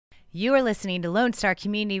You are listening to Lone Star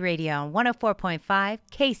Community Radio on 104.5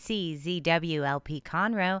 KCZWLP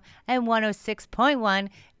Conroe and 106.1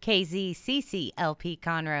 KZCCLP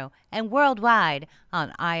Conroe and worldwide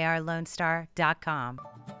on irlonestar.com.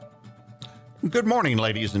 Good morning,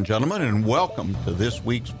 ladies and gentlemen, and welcome to this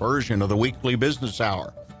week's version of the Weekly Business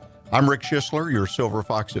Hour. I'm Rick Schissler, your Silver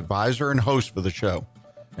Fox advisor and host for the show.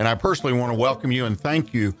 And I personally want to welcome you and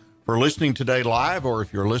thank you for listening today live, or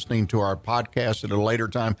if you're listening to our podcast at a later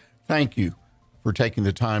time, thank you for taking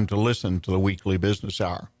the time to listen to the Weekly Business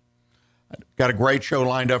Hour. I've got a great show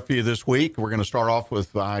lined up for you this week. We're going to start off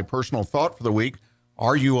with my personal thought for the week.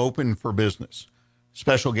 Are you open for business?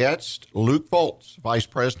 Special guest, Luke Voltz, Vice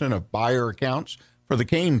President of Buyer Accounts for the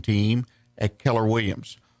Cain Team at Keller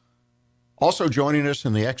Williams. Also joining us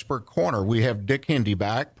in the Expert Corner, we have Dick Hendee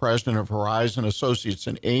back, President of Horizon Associates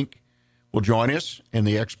and Inc. will join us in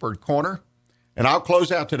the Expert Corner. And I'll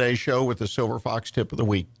close out today's show with the Silver Fox Tip of the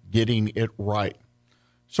Week, getting it right.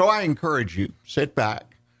 So I encourage you, sit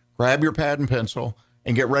back, grab your pad and pencil,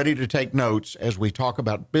 and get ready to take notes as we talk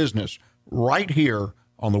about business right here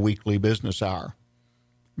on the Weekly Business Hour.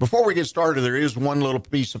 Before we get started, there is one little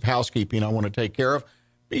piece of housekeeping I want to take care of.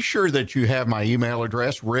 Be sure that you have my email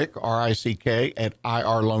address, Rick, R-I-C-K, at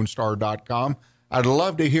irlonestar.com. I'd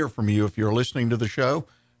love to hear from you if you're listening to the show.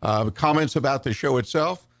 Comments about the show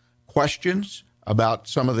itself, questions about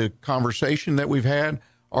some of the conversation that we've had,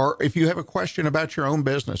 or if you have a question about your own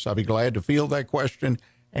business, I'll be glad to field that question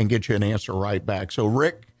and get you an answer right back. So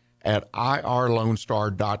Rick at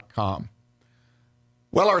irlonestar.com.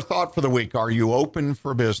 Well, our thought for the week, are you open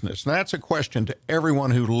for business? And that's a question to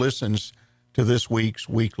everyone who listens to this week's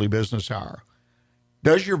Weekly Business Hour.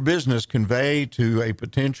 Does your business convey to a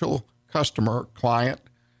potential customer, client,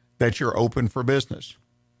 that you're open for business?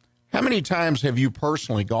 How many times have you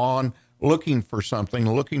personally gone looking for something,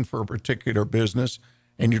 looking for a particular business,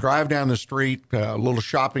 and you drive down the street, a little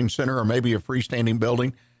shopping center or maybe a freestanding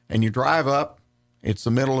building, and you drive up, it's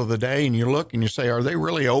the middle of the day, and you look and you say, are they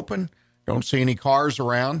really open? Don't see any cars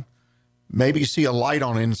around. Maybe see a light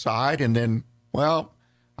on inside, and then, well,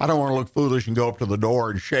 I don't want to look foolish and go up to the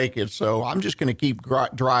door and shake it, so I'm just going to keep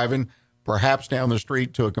driving, perhaps down the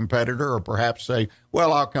street to a competitor, or perhaps say,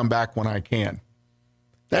 well, I'll come back when I can.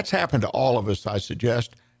 That's happened to all of us, I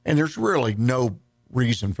suggest, and there's really no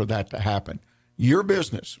reason for that to happen. Your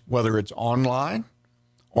business, whether it's online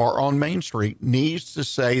or on Main Street, needs to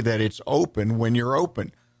say that it's open when you're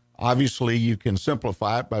open. Obviously, you can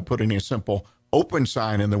simplify it by putting a simple open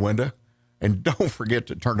sign in the window, and don't forget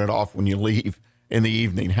to turn it off when you leave in the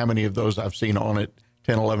evening. How many of those I've seen on at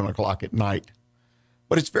 10, 11 o'clock at night?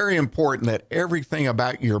 But it's very important that everything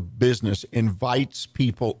about your business invites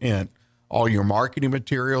people in. All your marketing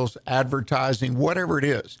materials, advertising, whatever it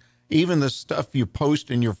is, even the stuff you post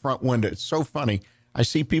in your front window. It's so funny. I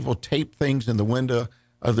see people tape things in the window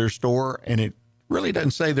of their store, and it really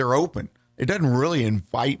doesn't say they're open. It doesn't really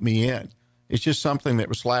invite me in. It's just something that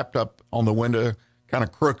was slapped up on the window, kind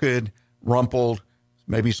of crooked, rumpled.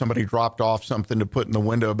 Maybe somebody dropped off something to put in the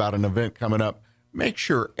window about an event coming up. Make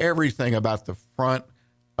sure everything about the front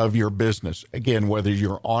of your business, again, whether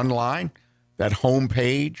you're online, that home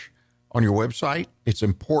page on your website, it's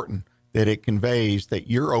important that it conveys that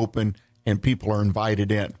you're open and people are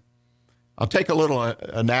invited in. I'll take a little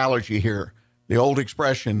analogy here. The old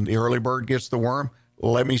expression, the early bird gets the worm.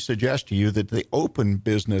 Let me suggest to you that the open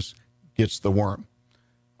business gets the worm.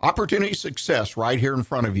 Opportunity success right here in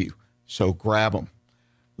front of you, so grab them.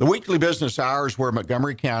 The Weekly Business Hour is where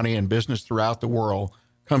Montgomery County and business throughout the world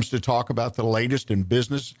comes to talk about the latest in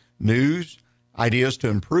business news, ideas to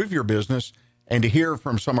improve your business, and to hear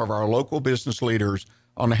from some of our local business leaders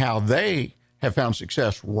on how they have found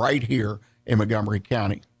success right here in Montgomery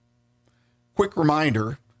County. Quick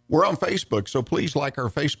reminder, we're on Facebook, so please like our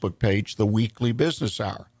Facebook page, The Weekly Business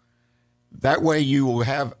Hour. That way you will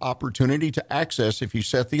have opportunity to access, if you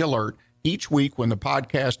set the alert, each week when the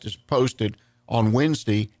podcast is posted on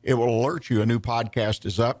Wednesday, it will alert you a new podcast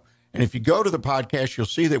is up. And if you go to the podcast, you'll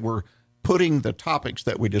see that we're putting the topics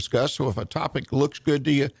that we discuss. So if a topic looks good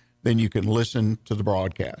to you, then you can listen to the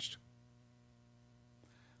broadcast.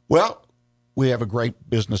 Well, we have a great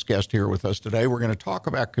business guest here with us today. We're going to talk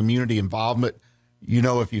about community involvement. You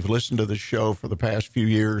know, if you've listened to the show for the past few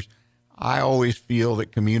years, I always feel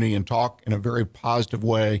that community and talk in a very positive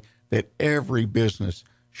way, that every business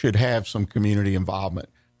should have some community involvement.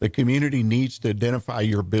 The community needs to identify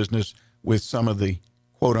your business with some of the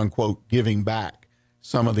quote unquote giving back,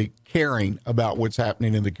 some of the caring about what's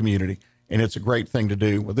happening in the community. And it's a great thing to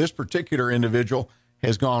do. Well, this particular individual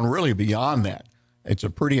has gone really beyond that. It's a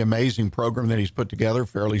pretty amazing program that he's put together,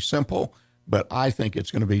 fairly simple, but I think it's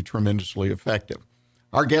going to be tremendously effective.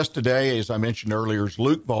 Our guest today, as I mentioned earlier, is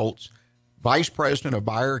Luke Voltz, Vice President of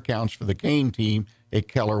Buyer Accounts for the Cain Team at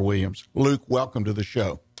Keller Williams. Luke, welcome to the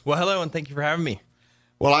show. Well, hello, and thank you for having me.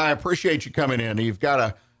 Well, I appreciate you coming in. You've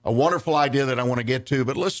got a wonderful idea that I want to get to,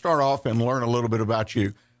 but let's start off and learn a little bit about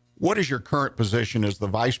you. What is your current position as the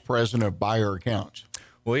Vice President of Buyer Accounts?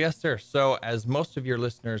 Well, yes, sir. So as most of your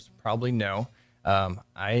listeners probably know, I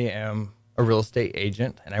am a real estate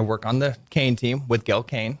agent, and I work on the Cain team with Gail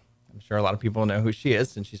Cain. I'm sure a lot of people know who she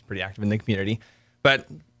is, and she's pretty active in the community. But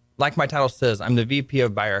like my title says, I'm the VP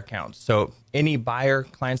of Buyer Accounts. So any buyer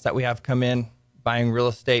clients that we have come in buying real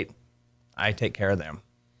estate, I take care of them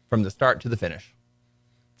from the start to the finish.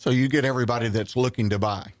 So you get everybody that's looking to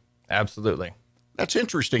buy. Absolutely. That's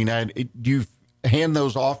interesting. Now, do you hand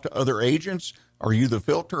those off to other agents? Are you the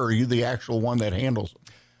filter, or are you the actual one that handles them?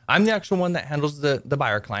 I'm the actual one that handles the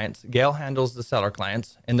buyer clients. Gail handles the seller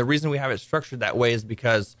clients. And the reason we have it structured that way is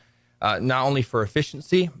because not only for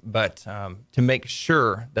efficiency, but to make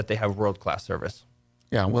sure that they have world-class service.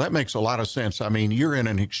 Yeah, well, that makes a lot of sense. I mean, you're in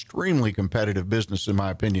an extremely competitive business, in my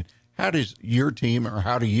opinion. How does your team, or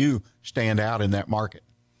how do you stand out in that market?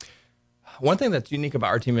 One thing that's unique about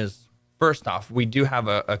our team is, first off, we do have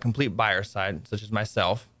a complete buyer side, such as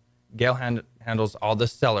myself. Gail handles all the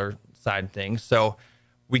seller side things. So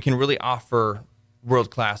we can really offer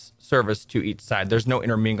world-class service to each side. There's no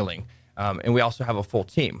intermingling. And we also have a full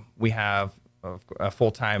team. We have a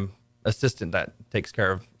full-time assistant that takes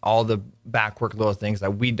care of all the back work, little things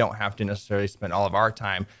that we don't have to necessarily spend all of our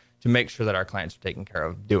time to make sure that our clients are taken care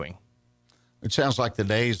of doing. It sounds like the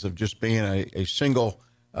days of just being a single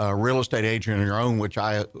real estate agent on your own, which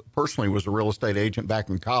I personally was a real estate agent back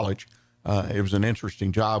in college. It was an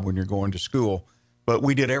interesting job when you're going to school, but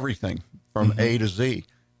we did everything from A to Z.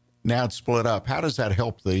 Now it's split up. How does that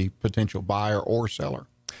help the potential buyer or seller?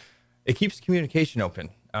 It keeps communication open.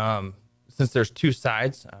 Since there's two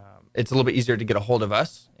sides, it's a little bit easier to get a hold of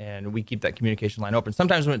us, and we keep that communication line open.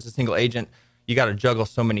 Sometimes when it's a single agent, you got to juggle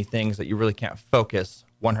so many things that you really can't focus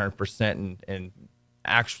 100% and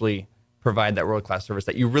actually provide that world-class service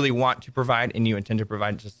that you really want to provide and you intend to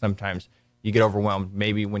provide. Just sometimes you get overwhelmed,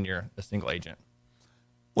 maybe when you're a single agent.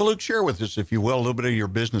 Well, Luke, share with us, if you will, a little bit of your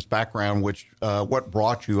business background, which what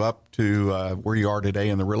brought you up to where you are today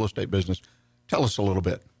in the real estate business. Tell us a little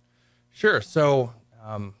bit. Sure. So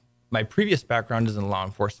my previous background is in law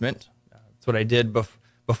enforcement. That's what I did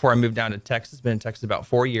before I moved down to Texas. Been in Texas about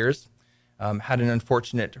 4 years. Had an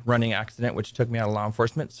unfortunate running accident, which took me out of law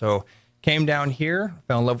enforcement. So came down here,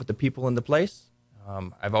 fell in love with the people in the place.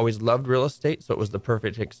 I've always loved real estate, so it was the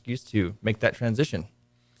perfect excuse to make that transition.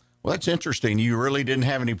 Well, that's interesting. You really didn't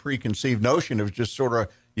have any preconceived notion. It was just sort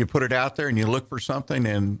of, you put it out there and you look for something,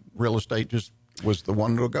 and real estate just was the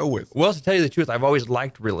one to go with. Well, to tell you the truth, I've always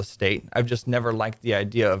liked real estate. I've just never liked the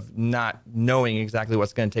idea of not knowing exactly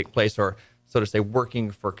what's going to take place, or so to say,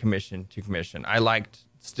 working for commission to commission. I liked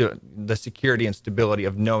the security and stability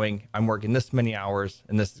of knowing I'm working this many hours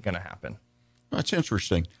and this is going to happen. That's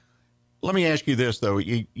interesting. Let me ask you this, though.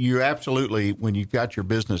 You absolutely, when you've got your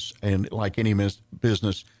business, and like any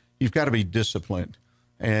business, you've got to be disciplined.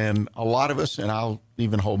 And a lot of us, and I'll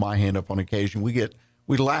even hold my hand up on occasion,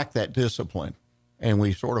 we lack that discipline, and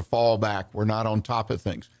we sort of fall back. We're not on top of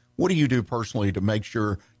things. What do you do personally to make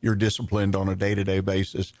sure you're disciplined on a day-to-day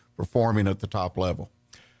basis, performing at the top level?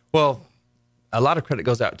 Well, a lot of credit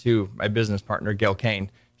goes out to my business partner, Gail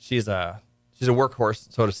Cain. She's a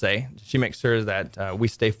workhorse, so to say. She makes sure that we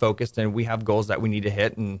stay focused and we have goals that we need to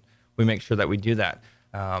hit, and we make sure that we do that.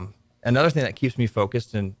 Another thing that keeps me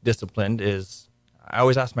focused and disciplined is I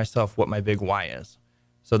always ask myself what my big why is.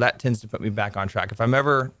 So that tends to put me back on track. If I'm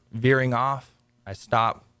ever veering off, I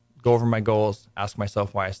stop, go over my goals, ask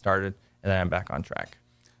myself why I started, and then I'm back on track.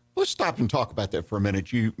 Let's stop and talk about that for a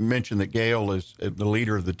minute. You mentioned that Gail is the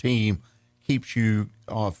leader of the team, keeps you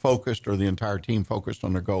focused, or the entire team focused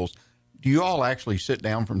on their goals. Do you all actually sit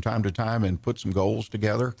down from time to time and put some goals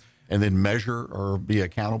together and then measure or be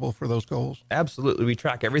accountable for those goals? Absolutely. We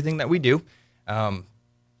track everything that we do.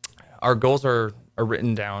 Our goals are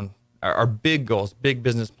written down, our big goals, big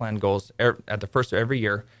business plan goals at the first of every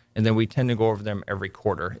year, and then we tend to go over them every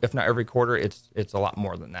quarter. If not every quarter, it's a lot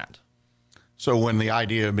more than that. So when the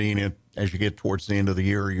idea being, as you get towards the end of the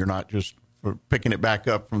year, you're not just picking it back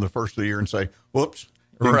up from the first of the year and say, whoops,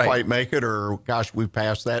 didn't quite make it, or gosh, we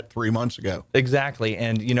passed that 3 months ago. Exactly.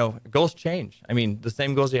 And, goals change. I mean, the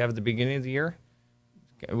same goals you have at the beginning of the year,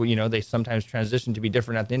 they sometimes transition to be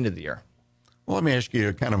different at the end of the year. Well, let me ask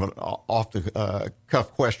you kind of an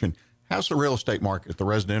off-the-cuff question. How's the real estate market, the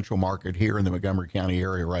residential market here in the Montgomery County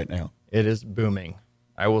area right now? It is booming.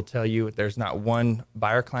 I will tell you, there's not one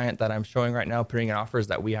buyer client that I'm showing right now putting in offers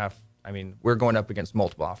that we have I mean, we're going up against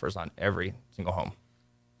multiple offers on every single home.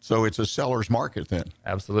 So it's a seller's market then.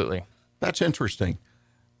 Absolutely. That's interesting.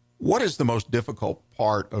 What is the most difficult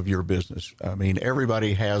part of your business? I mean,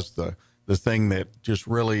 everybody has the thing that just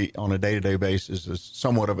really on a day-to-day basis is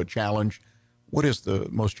somewhat of a challenge. What is the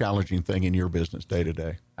most challenging thing in your business day to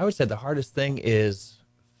day? I would say the hardest thing is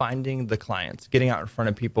finding the clients, getting out in front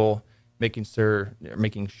of people, making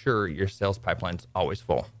sure your sales pipeline's always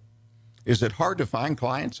full. Is it hard to find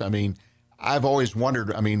clients? I mean, I've always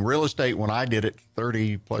wondered, real estate when I did it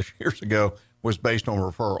 30 plus years ago was based on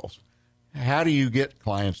referrals. How do you get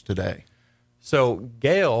clients today? So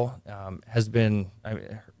Gail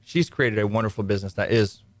she's created a wonderful business that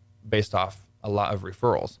is based off a lot of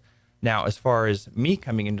referrals. Now, as far as me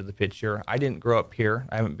coming into the picture, I didn't grow up here.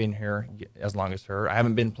 I haven't been here as long as her. I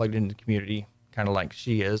haven't been plugged into the community kind of like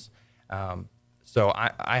she is. So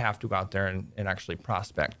I have to go out there and actually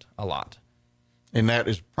prospect a lot. And that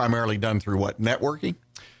is primarily done through what? Networking?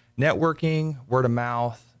 Networking, word of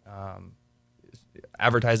mouth,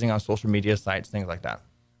 advertising on social media sites, things like that.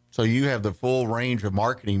 So you have the full range of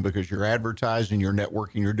marketing because you're advertising, you're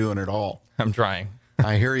networking, you're doing it all. I'm trying.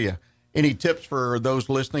 I hear you. Any tips for those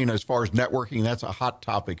listening as far as networking? That's a hot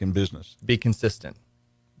topic in business. Be consistent.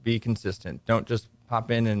 Be consistent. Don't just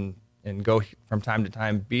pop in and go from time to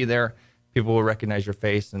time. Be there. People will recognize your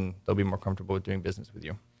face and they'll be more comfortable with doing business with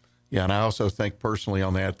you. Yeah, and I also think personally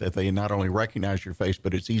on that they not only recognize your face,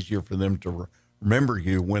 but it's easier for them to remember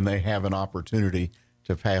you when they have an opportunity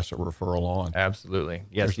to pass a referral on. Absolutely.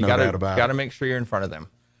 Yes, you got to make sure you're in front of them.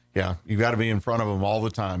 Yeah, you got to be in front of them all the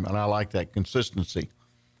time, and I like that consistency.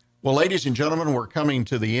 Well, ladies and gentlemen, we're coming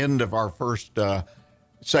to the end of our first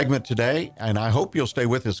segment today, and I hope you'll stay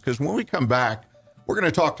with us because when we come back, we're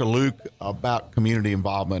going to talk to Luke about community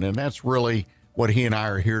involvement, and that's really what he and I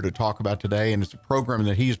are here to talk about today, and it's a program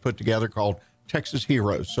that he's put together called Texas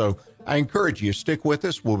Heroes. So I encourage you, stick with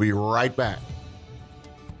us. We'll be right back.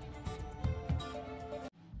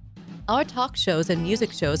 Our talk shows and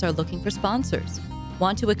music shows are looking for sponsors.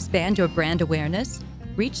 Want to expand your brand awareness?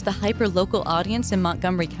 Reach the hyper-local audience in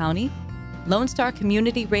Montgomery County? Lone Star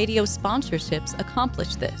Community Radio sponsorships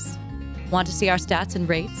accomplish this. Want to see our stats and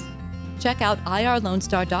rates? Check out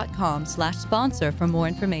irlonestar.com/sponsor for more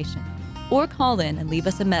information. Or call in and leave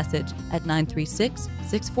us a message at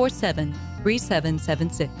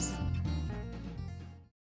 936-647-3776.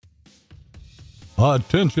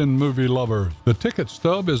 Attention movie lovers, The Ticket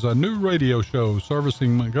Stub is a new radio show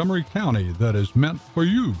servicing Montgomery County that is meant for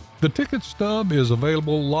you. The Ticket Stub is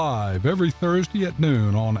available live every Thursday at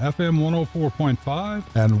noon on FM 104.5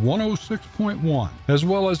 and 106.1, as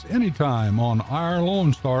well as anytime on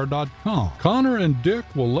irlonestar.com. Connor and Dick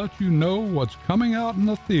will let you know what's coming out in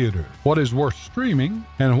the theater, what is worth streaming,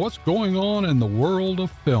 and what's going on in the world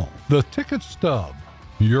of film. The Ticket Stub,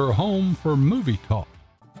 your home for movie talk.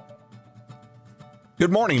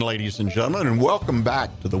 Good morning, ladies and gentlemen, and welcome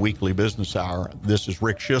back to the Weekly Business Hour. This is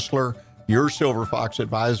Rick Schissler, your Silver Fox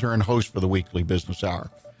advisor and host for the Weekly Business Hour.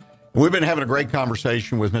 We've been having a great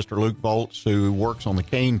conversation with Mr. Luke Voltz, who works on the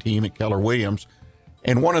Cain Team at Keller Williams.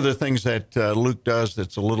 And one of the things that Luke does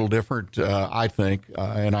that's a little different, I think,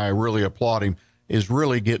 and I really applaud him, is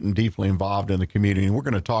really getting deeply involved in the community. And we're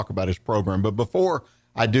going to talk about his program. But before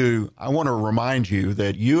I do, I want to remind you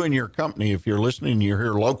that you and your company, if you're listening, you're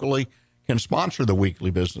here locally, can sponsor the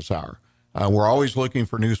Weekly Business Hour. We're always looking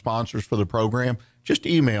for new sponsors for the program. Just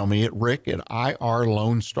email me at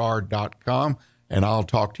rick@irlonestar.com, and I'll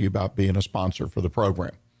talk to you about being a sponsor for the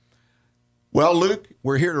program. Well, Luke,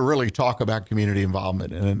 we're here to really talk about community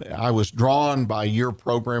involvement, and I was drawn by your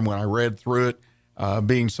program when I read through it,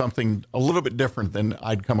 being something a little bit different than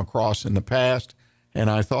I'd come across in the past, and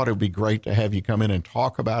I thought it would be great to have you come in and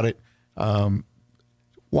talk about it.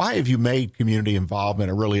 Why have you made community involvement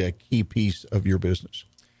really a key piece of your business?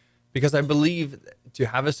 Because I believe to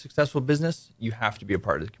have a successful business, you have to be a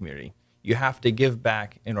part of the community. You have to give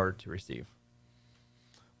back in order to receive.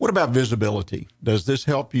 What about visibility? Does this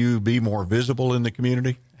help you be more visible in the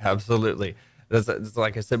community? Absolutely. That's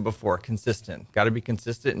like I said before, consistent. Got to be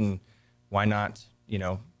consistent, and why not,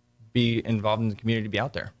 be involved in the community, be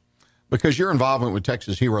out there. Because your involvement with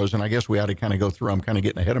Texas Heroes, and I guess we ought to kind of go through, I'm kind of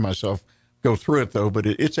getting ahead of myself, go through it though, but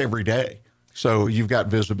it's every day. So you've got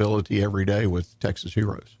visibility every day with Texas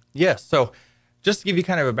Heroes. Yes. So just to give you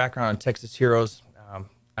kind of a background on Texas Heroes,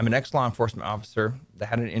 I'm an ex-law enforcement officer that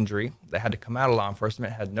had an injury, that had to come out of law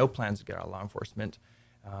enforcement, had no plans to get out of law enforcement.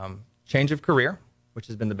 Change of career, which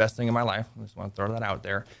has been the best thing in my life. I just want to throw that out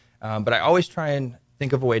there. But I always try and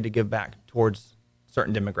think of a way to give back towards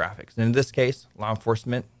certain demographics. And in this case, law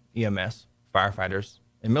enforcement, EMS, firefighters,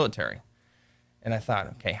 and military. And I thought,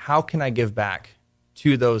 okay, how can I give back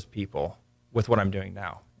to those people with what I'm doing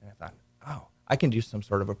now. And I thought, oh, I can do some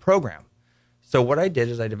sort of a program. So what I did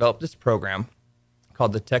is I developed this program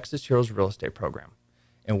called the Texas Heroes Real Estate Program.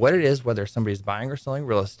 And what it is, whether somebody's buying or selling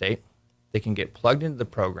real estate, they can get plugged into the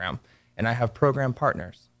program. And I have program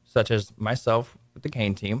partners, such as myself with the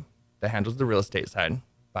Cain Team that handles the real estate side,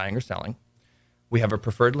 buying or selling. We have a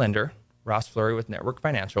preferred lender, Ross Fleury with Network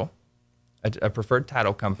Financial, a preferred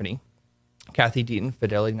title company, Kathy Deaton,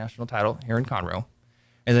 Fidelity National Title here in Conroe,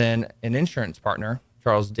 and then an insurance partner,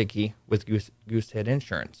 Charles Dickey with Goosehead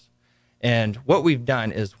Insurance. And what we've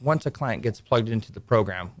done is once a client gets plugged into the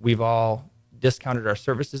program, we've all discounted our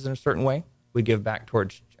services in a certain way. We give back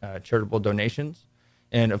towards charitable donations.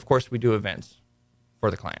 And of course, we do events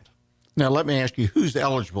for the client. Now, let me ask you, who's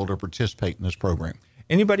eligible to participate in this program?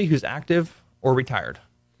 Anybody who's active or retired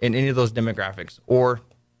in any of those demographics or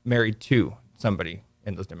married to somebody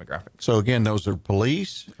in those demographics. So again, those are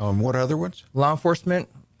police. What other ones? Law enforcement,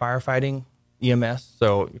 firefighting, EMS,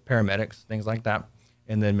 so paramedics, things like that,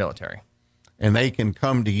 and then military. And they can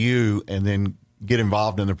come to you and then get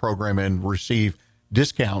involved in the program and receive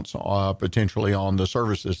discounts potentially on the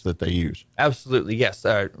services that they use. Absolutely, yes.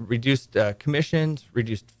 Reduced commissions,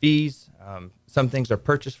 reduced fees. Some things are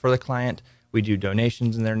purchased for the client. We do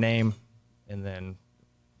donations in their name and then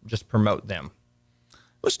just promote them.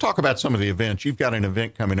 Let's talk about some of the events. You've got an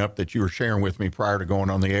event coming up that you were sharing with me prior to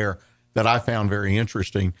going on the air that I found very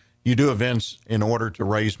interesting. You do events in order to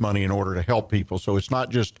raise money, in order to help people. So it's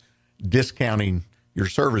not just discounting your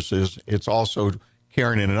services, it's also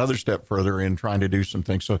carrying it another step further and trying to do some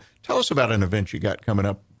things. So tell us about an event you got coming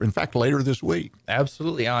up, in fact, later this week.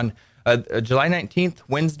 Absolutely. On July 19th,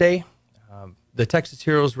 Wednesday, the Texas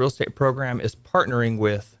Heroes Real Estate Program is partnering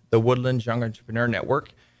with the Woodlands Young Entrepreneur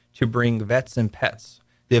Network to bring vets and pets.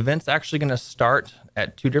 The event's actually going to start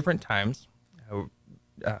at 2 different times.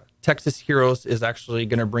 Texas Heroes is actually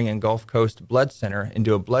going to bring in Gulf Coast Blood Center and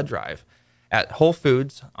do a blood drive at Whole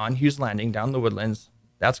Foods on Hughes Landing down the Woodlands.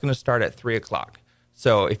 That's going to start at 3 o'clock.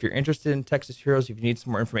 So if you're interested in Texas Heroes, if you need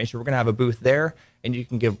some more information, we're going to have a booth there, and you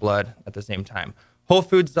can give blood at the same time. Whole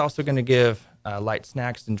Foods is also going to give light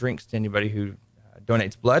snacks and drinks to anybody who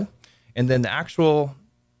donates blood. And then the actual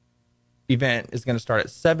event is going to start at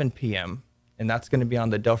 7 p.m., and that's going to be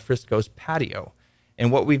on the Del Frisco's patio.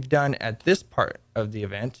 And what we've done at this part of the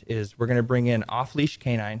event is we're going to bring in Off-Leash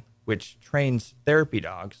Canine, which trains therapy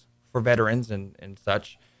dogs for veterans and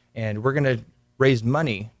such. And we're going to raise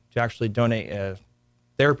money to actually donate a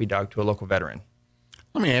therapy dog to a local veteran.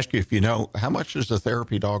 Let me ask you, if you know, how much does a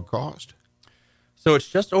therapy dog cost? So it's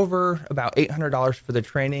just over about $800 for the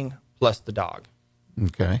training plus the dog.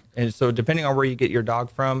 Okay. And so depending on where you get your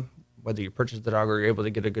dog from, whether you purchase the dog or you're able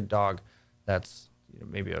to get a good dog, that's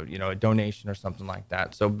maybe a donation or something like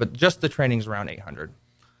that. So, but just the training's around $800.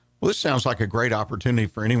 Well, this sounds like a great opportunity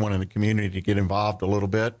for anyone in the community to get involved a little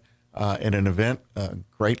bit in an event.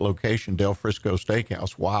 Great location, Del Frisco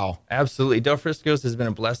Steakhouse. Wow. Absolutely. Del Frisco's has been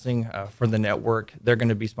a blessing for the network. They're going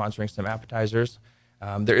to be sponsoring some appetizers.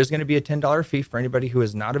 There is going to be a $10 fee for anybody who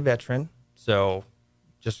is not a veteran. So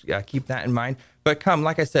just keep that in mind. But come,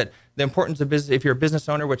 like I said, the importance of business, if you're a business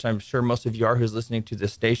owner, which I'm sure most of you are who's listening to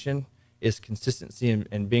this station, is consistency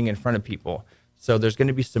and being in front of people. So there's going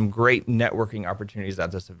to be some great networking opportunities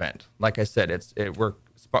at this event. Like I said, we're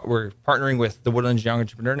partnering with the Woodlands Young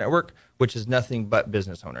Entrepreneur Network, which is nothing but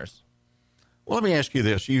business owners. Well, let me ask you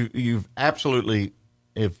this: you've absolutely,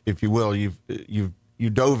 if you will, you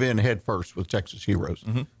dove in head first with Texas Heroes.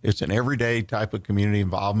 Mm-hmm. It's an everyday type of community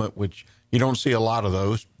involvement, which you don't see a lot of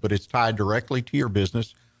those, but it's tied directly to your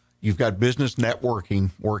business. You've got business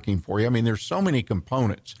networking working for you. I mean, there's so many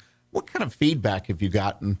components. What kind of feedback have you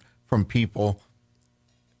gotten from people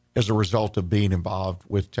as a result of being involved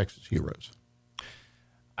with Texas Heroes?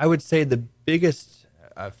 I would say the biggest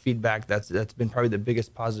feedback that's been probably the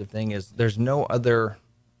biggest positive thing is there's no other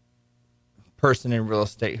person in real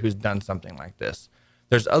estate who's done something like this.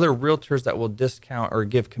 There's other realtors that will discount or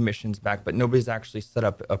give commissions back, but nobody's actually set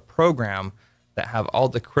up a program that have all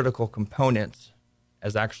the critical components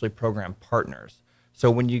as actually program partners. So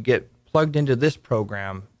when you get plugged into this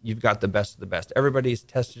program, you've got the best of the best. Everybody's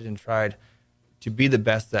tested and tried to be the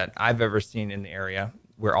best that I've ever seen in the area.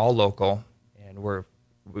 We're all local, and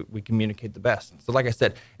we communicate the best. So like I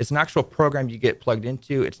said, it's an actual program you get plugged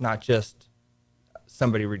into. It's not just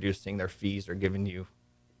somebody reducing their fees or giving you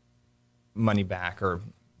money back or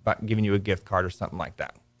giving you a gift card or something like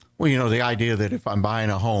that. Well, the idea that if I'm buying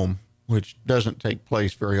a home, which doesn't take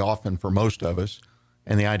place very often for most of us,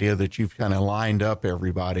 and the idea that you've kind of lined up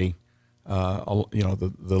everybody,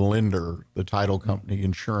 the lender, the title company,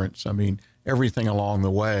 insurance, I mean, everything along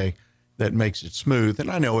the way, that makes it smooth.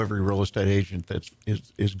 And I know every real estate agent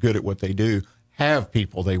is good at what they do have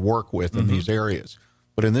people they work with in these areas.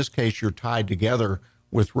 But in this case, you're tied together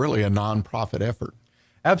with really a nonprofit effort.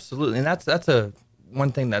 Absolutely. And that's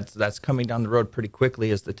one thing that's coming down the road pretty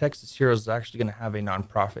quickly is the Texas Heroes is actually going to have a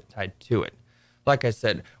nonprofit tied to it. Like I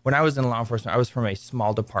said, when I was in law enforcement, I was from a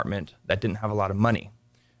small department that didn't have a lot of money.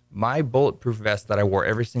 My bulletproof vest that I wore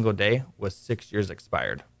every single day was 6 years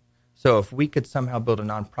expired. So if we could somehow build a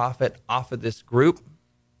nonprofit off of this group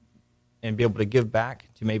and be able to give back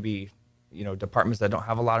to maybe, departments that don't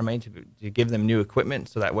have a lot of money to give them new equipment,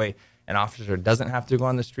 so that way an officer doesn't have to go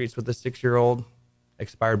on the streets with a 6-year-old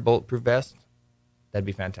expired bulletproof vest, that'd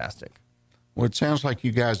be fantastic. Well, it sounds like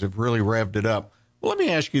you guys have really revved it up. Well, let me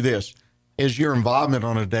ask you this. Is your involvement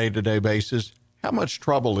on a day-to-day basis, how much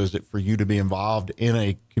trouble is it for you to be involved in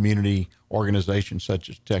a community organization such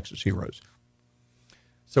as Texas Heroes?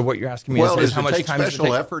 So what you're asking me is how much time does it take?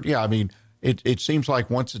 Special effort? Yeah, I mean, it seems like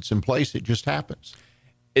once it's in place, it just happens.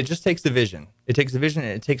 It just takes the vision. It takes the vision,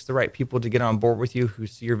 and it takes the right people to get on board with you who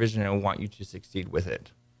see your vision and want you to succeed with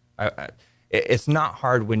it. It's not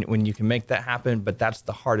hard when you can make that happen, but that's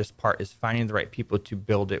the hardest part, is finding the right people to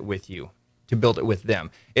build it with you, to build it with them.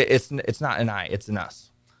 It's not an I, it's an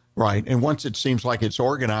us. Right. And once it seems like it's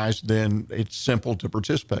organized, then it's simple to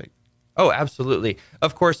participate. Oh, absolutely.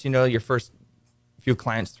 Of course, your first few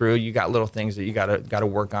clients through, you got little things that you got to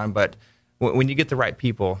work on, but when you get the right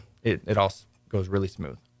people, it all goes really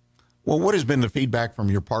smooth. Well, what has been the feedback from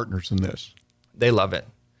your partners in this? They love it.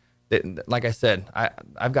 Like I said,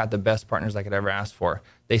 I've got the best partners I could ever ask for.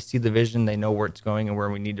 They see the vision, they know where it's going and where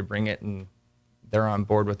we need to bring it, and they're on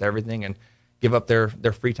board with everything and give up their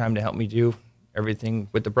free time to help me do everything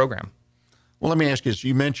with the program. Well, let me ask you this.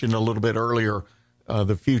 You mentioned a little bit earlier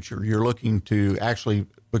the future. You're looking to actually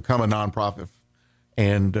become a nonprofit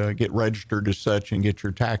and get registered as such and get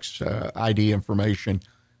your tax ID information.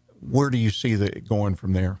 Where do you see that going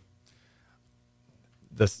from there?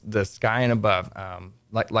 The sky and above.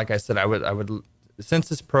 Like I said, I would since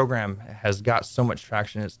this program has got so much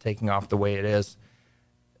traction, it's taking off the way it is,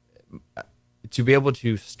 to be able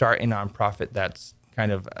to start a nonprofit that's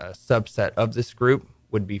kind of a subset of this group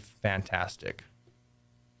would be fantastic.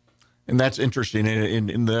 And that's interesting.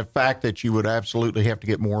 In the fact that you would absolutely have to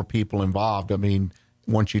get more people involved. I mean,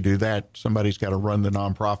 once you do that, somebody's got to run the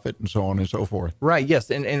nonprofit and so on and so forth. Right. Yes.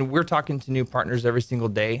 And we're talking to new partners every single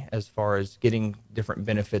day as far as getting different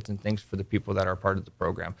benefits and things for the people that are part of the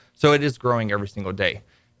program. So it is growing every single day.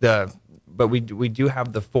 But we do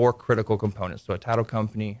have the 4 critical components. So a title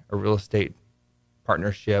company, a real estate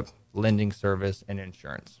partnership, lending service, and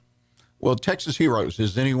insurance. Well, Texas Heroes,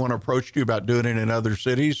 has anyone approached you about doing it in other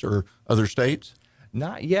cities or other states?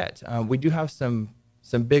 Not yet. We do have some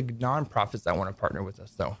big nonprofits that want to partner with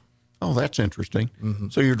us, though. Oh, that's interesting. Mm-hmm.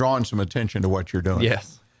 So you're drawing some attention to what you're doing.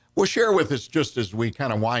 Yes. Well, share with us, just as we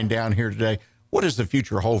kind of wind down here today, what does the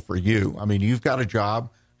future hold for you? I mean, you've got a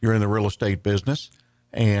job, you're in the real estate business,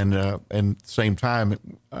 and at the same time,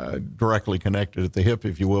 directly connected at the hip,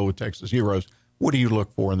 if you will, with Texas Heroes. What do you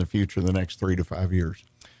look for in the future, the next 3 to 5 years?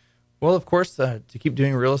 Well, of course, to keep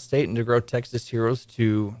doing real estate and to grow Texas Heroes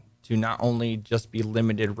to not only just be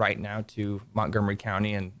limited right now to Montgomery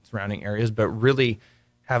County and surrounding areas, but really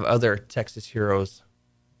have other Texas Heroes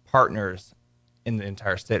partners in the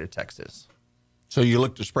entire state of Texas. So you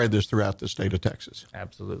look to spread this throughout the state of Texas?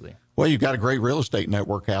 Absolutely. Well, you've got a great real estate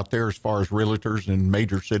network out there as far as realtors in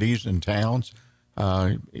major cities and towns.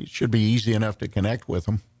 It should be easy enough to connect with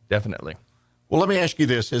them. Definitely. Well, let me ask you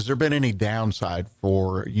this. Has there been any downside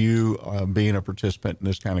for you being a participant in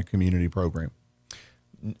this kind of community program?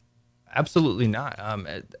 Absolutely not.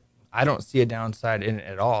 I don't see a downside in it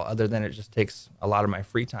at all, other than it just takes a lot of my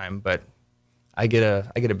free time. But I get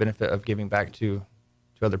a benefit of giving back to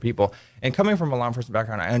other people. And coming from a law enforcement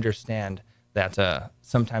background, I understand that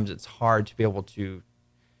sometimes it's hard to be able to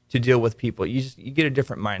deal with people. You get a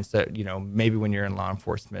different mindset, maybe when you're in law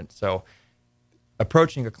enforcement. So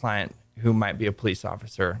approaching a client who might be a police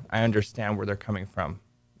officer, I understand where they're coming from.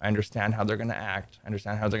 I understand how they're going to act. I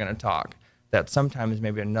understand how they're going to talk. That sometimes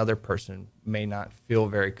maybe another person may not feel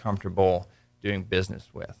very comfortable doing business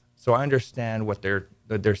with. So I understand what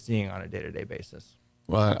they're seeing on a day-to-day basis.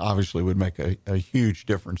 Well, it obviously would make a huge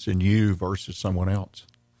difference in you versus someone else.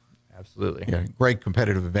 Absolutely. Yeah, great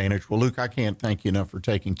competitive advantage. Well, Luke, I can't thank you enough for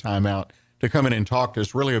taking time out to come in and talk to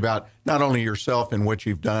us really about not only yourself and what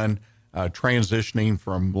you've done, transitioning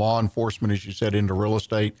from law enforcement, as you said, into real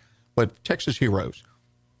estate, but Texas Heroes.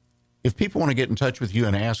 If people want to get in touch with you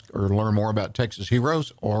and ask or learn more about Texas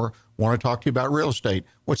Heroes or want to talk to you about real estate,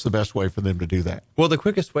 what's the best way for them to do that? Well, the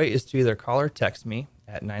quickest way is to either call or text me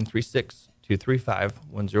at 936-2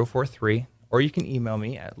 235-1043, or you can email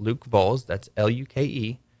me at Luke Voltz, that's Luke,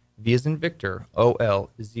 V as in Victor, OL,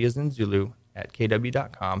 Z as in Zulu, at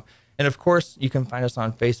kw.com. And of course, you can find us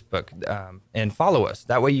on Facebook and follow us.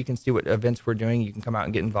 That way you can see what events we're doing. You can come out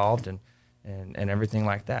and get involved and everything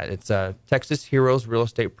like that. It's a Texas Heroes Real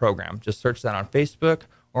Estate Program. Just search that on Facebook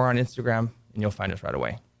or on Instagram, and you'll find us right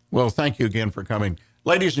away. Well, thank you again for coming.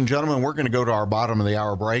 Ladies and gentlemen, we're going to go to our bottom of the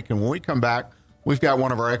hour break. And when we come back, we've got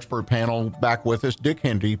one of our expert panel back with us, Dick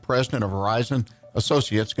Hendee, president of Horizon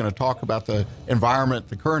Associates, going to talk about the environment,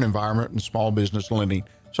 the current environment in small business lending.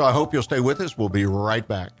 So I hope you'll stay with us. We'll be right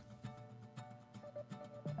back.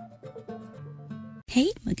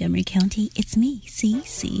 Hey, Montgomery County, it's me,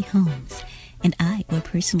 C.C. Holmes. And I would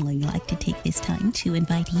personally like to take this time to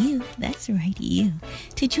invite you, that's right, you,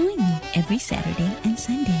 to join me every Saturday and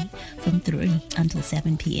Sunday from 3 until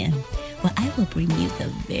 7 p.m., where I will bring you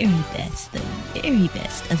the very best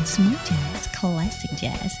of smooth jazz, classic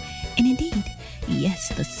jazz, and indeed, yes,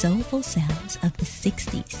 the soulful sounds of the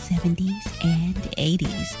 60s, 70s, and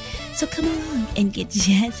 80s. So come along and get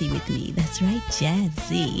jazzy with me. That's right,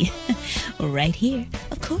 jazzy. Right here,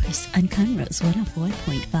 of course, on Conroe's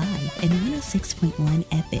 104.5 and 106.1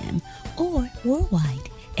 FM, or worldwide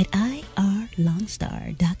at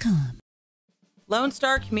irlongstar.com. Lone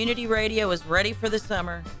Star Community Radio is ready for the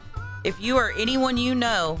summer. If you or anyone you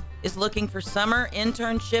know is looking for summer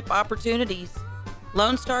internship opportunities,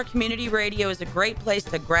 Lone Star Community Radio is a great place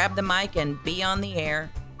to grab the mic and be on the air.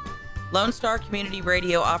 Lone Star Community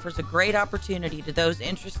Radio offers a great opportunity to those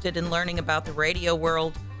interested in learning about the radio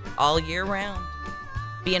world all year round.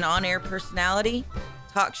 Be an on-air personality,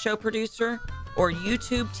 talk show producer, or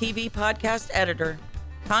YouTube TV podcast editor.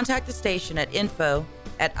 Contact the station at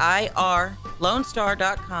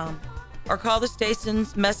info@irlonestar.com or call the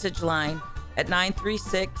station's message line at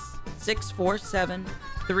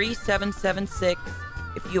 936-647-3776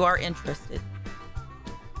 if you are interested.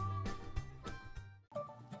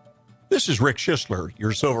 This is Rick Schissler,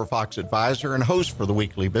 your Silver Fox advisor and host for the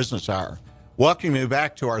Weekly Business Hour. Welcoming you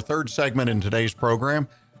back to our third segment in today's program,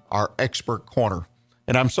 our Expert Corner.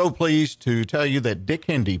 And I'm so pleased to tell you that Dick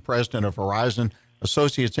Hendee, president of Horizon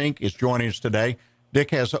Associates, Inc., is joining us today.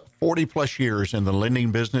 Dick has 40-plus years in the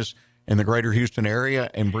lending business in the greater Houston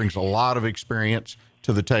area and brings a lot of experience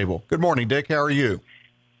to the table. Good morning, Dick. How are you?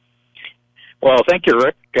 Well, thank you,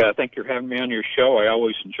 Rick. Thank you for having me on your show. I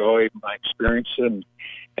always enjoy my experience and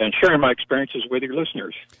sharing my experiences with your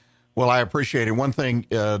listeners. Well, I appreciate it. One thing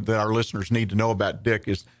that our listeners need to know about Dick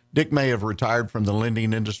is Dick may have retired from the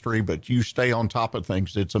lending industry, but you stay on top of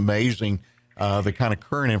things. It's amazing the kind of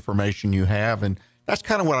current information you have. And that's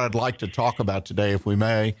kind of what I'd like to talk about today, if we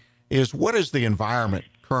may, is what is the environment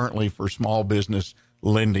currently for small business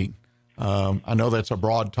lending? I know that's a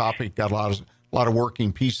broad topic, got a lot of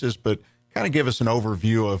working pieces, but kind of give us an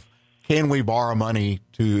overview of, can we borrow money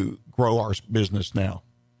to grow our business now?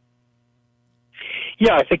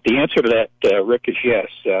 Yeah, I think the answer to that, Rick, is yes.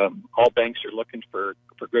 All banks are looking for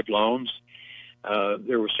good loans.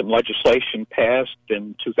 There was some legislation passed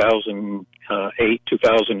in 2008,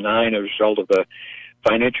 2009 as a result of the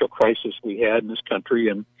financial crisis we had in this country,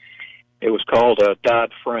 and it was called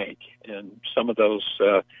Dodd-Frank. And some of those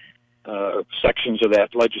sections of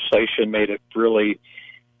that legislation made it really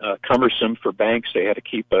cumbersome for banks. They had to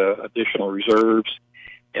keep additional reserves.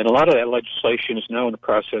 And a lot of that legislation is now in the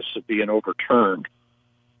process of being overturned.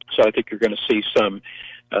 So I think you're going to see some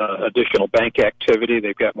additional bank activity.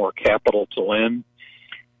 They've got more capital to lend.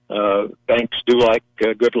 Banks do like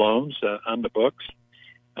good loans on the books,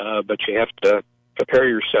 but you have to prepare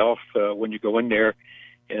yourself when you go in there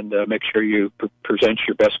and make sure you present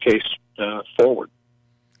your best case forward.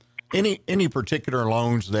 Any particular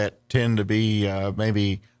loans that tend to be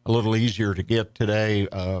maybe a little easier to get today?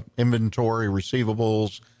 Inventory,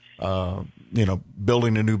 receivables,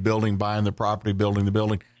 building a new building, buying the property, building the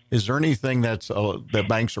building. Is there anything that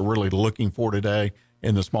banks are really looking for today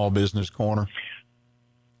in the small business corner?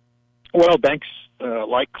 Well, banks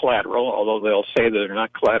like collateral, although they'll say that they're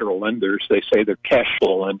not collateral lenders. They say they're cash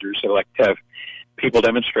flow lenders. They like to have people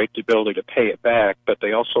demonstrate the ability to pay it back, but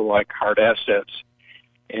they also like hard assets.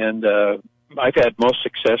 And I've had most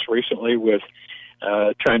success recently with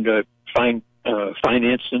trying to find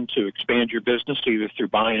financing to expand your business, either through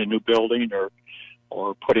buying a new building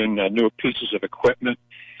or putting new pieces of equipment.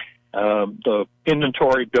 The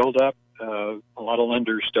inventory buildup, a lot of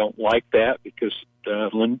lenders don't like that because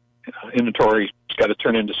inventory's got to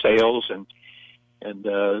turn into sales, and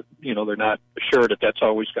they're not sure that that's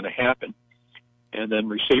always going to happen. And then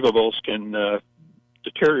receivables can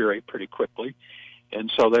deteriorate pretty quickly, and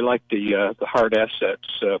so they like the hard assets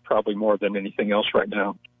probably more than anything else right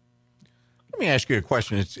now. Let me ask you a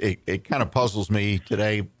question. It kind of puzzles me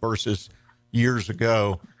today versus years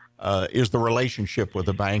ago, is the relationship with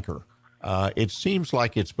a banker. It seems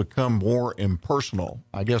like it's become more impersonal.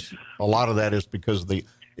 I guess a lot of that is because of the,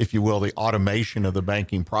 if you will, the automation of the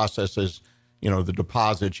banking processes, you know, the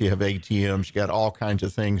deposits, you have ATMs, you got all kinds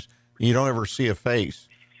of things. You don't ever see a face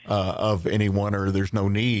of anyone, or there's no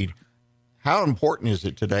need. How important is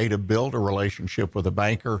it today to build a relationship with a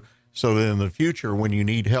banker so that in the future, when you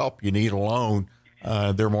need help, you need a loan,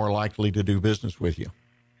 they're more likely to do business with you?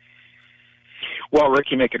 Well,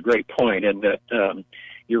 Rick, you make a great point, and that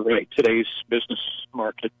you're right. Today's business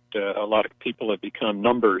market, a lot of people have become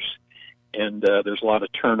numbers, and there's a lot of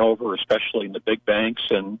turnover, especially in the big banks,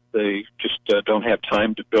 and they just don't have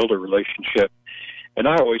time to build a relationship. And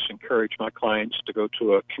I always encourage my clients to go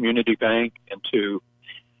to a community bank and to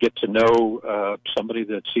get to know somebody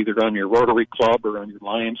that's either on your Rotary Club or on your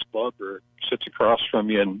Lions Club or sits across from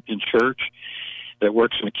you in church that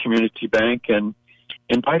works in a community bank, and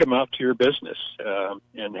invite them out to your business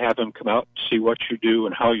and have them come out and see what you do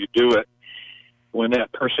and how you do it. When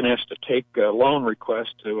that person has to take a loan request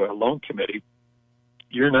to a loan committee,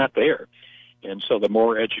 you're not there. And so the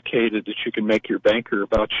more educated that you can make your banker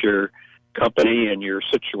about your company and your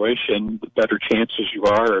situation, the better chances you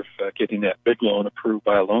are of getting that big loan approved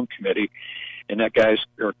by a loan committee. And that guy's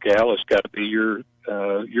or gal has got to be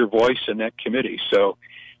your voice in that committee. So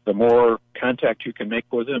the more contact you can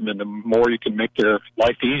make with them and the more you can make their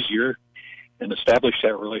life easier and establish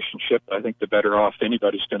that relationship, I think the better off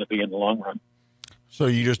anybody's going to be in the long run. So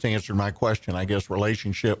you just answered my question. I guess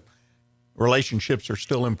relationships are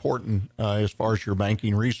still important as far as your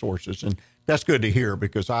banking resources. And that's good to hear,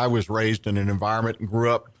 because I was raised in an environment and grew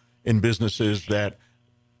up in businesses that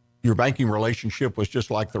your banking relationship was just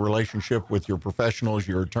like the relationship with your professionals,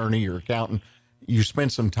 your attorney, your accountant. You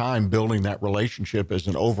spend some time building that relationship as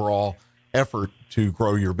an overall effort to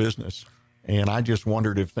grow your business. And I just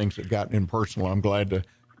wondered if things had gotten impersonal. I'm glad to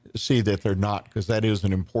see that they're not, because that is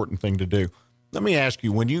an important thing to do. Let me ask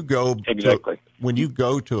you, when you go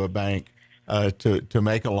to a bank to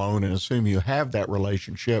make a loan and assume you have that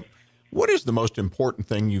relationship, what is the most important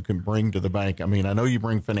thing you can bring to the bank? I mean, I know you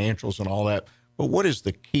bring financials and all that, but what is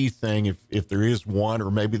the key thing, if there is one, or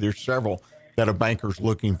maybe there's several, that a banker's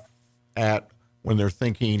looking at when they're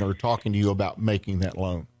thinking or talking to you about making that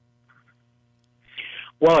loan?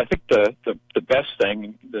 Well, I think the best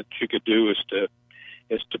thing that you could do is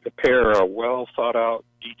to prepare a well thought out,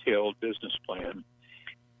 detailed business plan,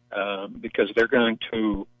 because they're going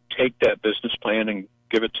to take that business plan and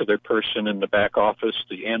give it to their person in the back office,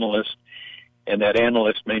 the analyst, and that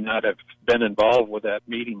analyst may not have been involved with that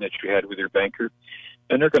meeting that you had with your banker,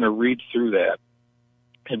 and they're going to read through that.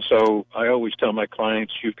 And so I always tell my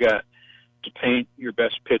clients, you've got to paint your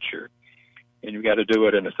best picture, and you've got to do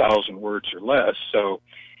it in 1,000 words or less. So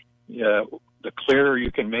the clearer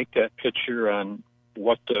you can make that picture on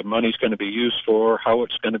what the money's going to be used for, how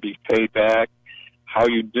it's going to be paid back, how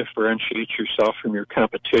you differentiate yourself from your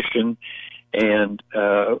competition, and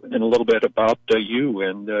a little bit about you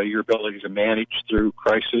and your ability to manage through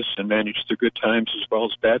crisis and manage through good times as well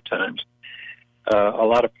as bad times. A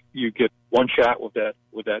lot of you get one shot with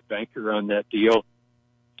that banker on that deal,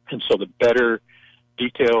 and so the better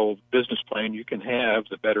detailed business plan you can have,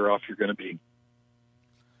 the better off you're going to be.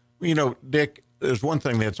 You know, Dick, there's one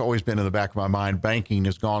thing that's always been in the back of my mind. Banking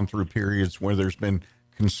has gone through periods where there's been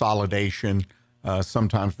consolidation,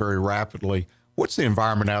 sometimes very rapidly. What's the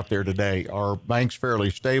environment out there today? Are banks fairly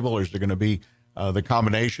stable? Is there going to be the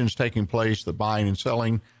combinations taking place, the buying and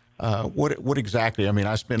selling? What exactly? I mean,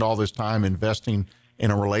 I spend all this time investing in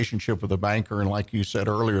a relationship with a banker, and like you said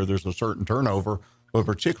earlier, there's a certain turnover, but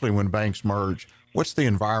particularly when banks merge. What's the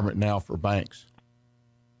environment now for banks?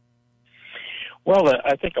 Well,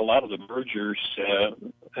 I think a lot of the mergers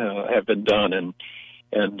have been done,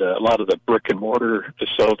 and a lot of the brick and mortar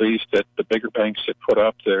facilities that the bigger banks have put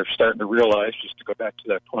up, they're starting to realize, just to go back to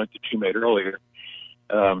that point that you made earlier,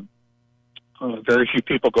 very few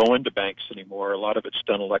people go into banks anymore. A lot of it's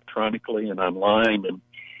done electronically and online,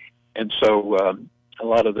 and so a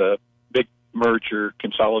lot of the big merger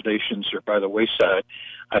consolidations are by the wayside.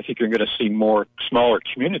 I think you're going to see more smaller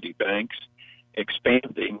community banks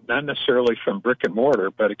expanding, not necessarily from brick and mortar,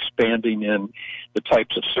 but expanding in the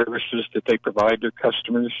types of services that they provide their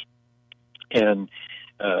customers, and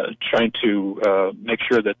trying to make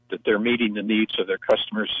sure that they're meeting the needs of their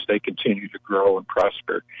customers as they continue to grow and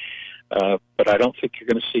prosper. But I don't think you're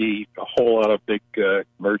going to see a whole lot of big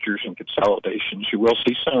mergers and consolidations. You will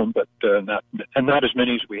see some, but not as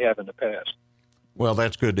many as we have in the past. Well,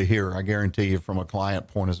 that's good to hear. I guarantee you, from a client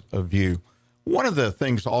point of view. One of the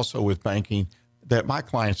things also with banking, that my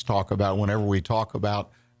clients talk about whenever we talk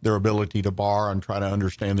about their ability to borrow and try to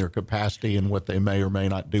understand their capacity and what they may or may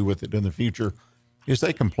not do with it in the future is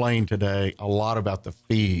they complain today a lot about the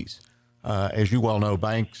fees. As you well know,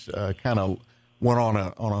 banks kind of went on a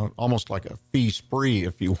almost like a fee spree,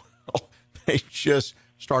 if you will. They just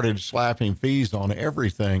started slapping fees on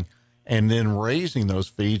everything and then raising those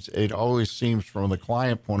fees. It always seems from the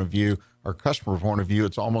client point of view or customer point of view,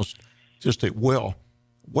 it's almost just at will.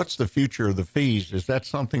 What's the future of the fees? Is that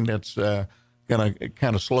something that's going to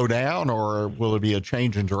kind of slow down, or will it be a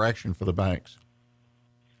change in direction for the banks?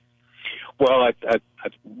 Well,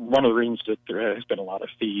 one of the reasons that there has been a lot of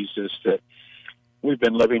fees is that we've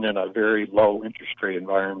been living in a very low interest rate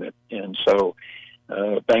environment. And so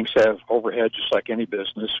banks have overhead just like any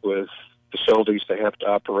business, with facilities they have to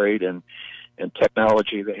operate and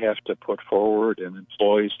technology they have to put forward and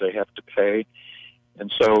employees they have to pay.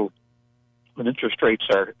 And so when interest rates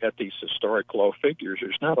are at these historic low figures,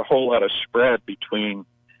 there's not a whole lot of spread between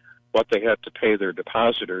what they have to pay their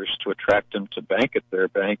depositors to attract them to bank at their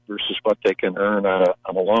bank versus what they can earn on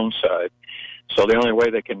a loan side. So the only way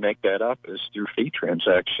they can make that up is through fee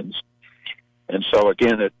transactions. And so,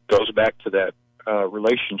 again, it goes back to that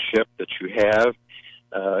relationship that you have.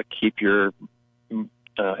 Keep your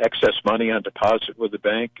excess money on deposit with the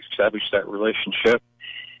bank, establish that relationship,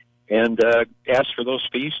 and ask for those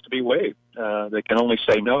fees to be waived. They can only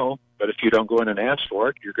say no, but if you don't go in and ask for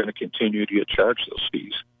it, you're going to continue to get charged those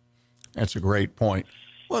fees. That's a great point.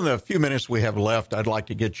 Well, in the few minutes we have left, I'd like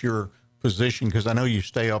to get your position, because I know you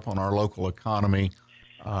stay up on our local economy,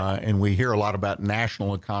 and we hear a lot about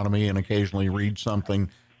national economy and occasionally read something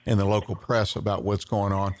in the local press about what's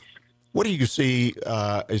going on. What do you see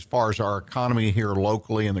as far as our economy here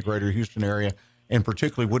locally in the greater Houston area, and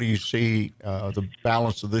particularly what do you see the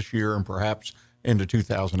balance of this year and perhaps into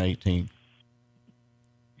 2018?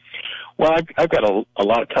 Well, I've got a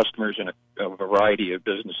lot of customers in a variety of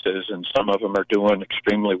businesses, and some of them are doing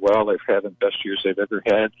extremely well. They've had the best years they've ever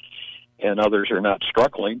had, and others are not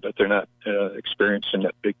struggling, but they're not experiencing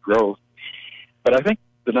that big growth. But I think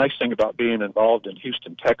the nice thing about being involved in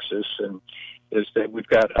Houston, Texas, is that we've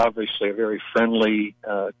got obviously a very friendly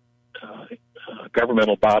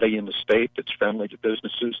governmental body in the state that's friendly to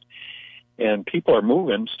businesses, and people are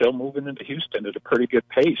still moving into Houston at a pretty good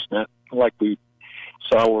pace, not like we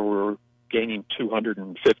saw where we're gaining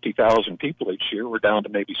 250,000 people each year. We're down to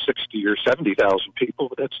maybe 60 or 70,000 people,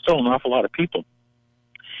 but that's still an awful lot of people.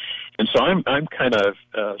 And so I'm kind of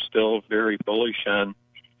still very bullish on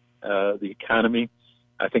the economy.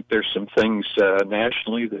 I think there's some things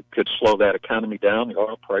nationally that could slow that economy down. The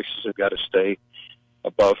oil prices have got to stay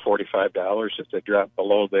above $45. If they drop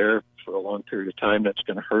below there for a long period of time, that's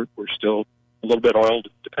going to hurt. We're still a little bit oil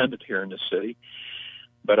dependent here in the city.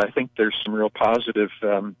 But I think there's some real positive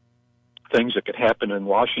things that could happen in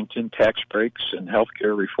Washington, tax breaks and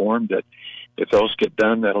healthcare reform, that if those get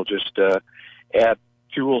done, that'll just add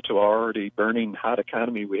fuel to our already burning hot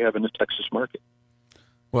economy we have in the Texas market.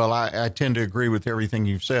 Well, I tend to agree with everything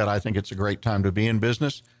you've said. I think it's a great time to be in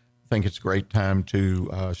business. I think it's a great time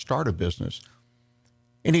to start a business.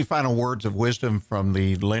 Any final words of wisdom from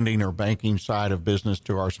the lending or banking side of business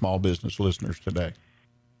to our small business listeners today?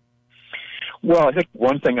 Well, I think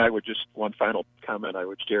one final comment I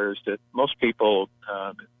would share is that most people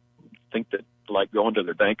think that like going to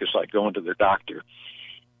their bank is like going to their doctor.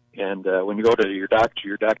 And when you go to your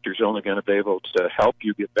doctor's only going to be able to help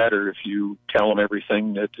you get better if you tell them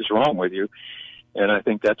everything that is wrong with you. And I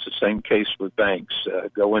think that's the same case with banks.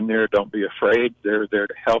 Go in there, don't be afraid. They're there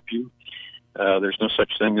to help you. There's no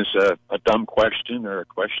such thing as a dumb question or a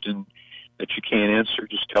question that you can't answer.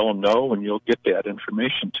 Just tell them no, and you'll get that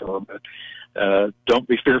information to them. But don't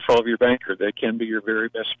be fearful of your banker. They can be your very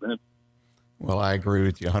best friend. Well, I agree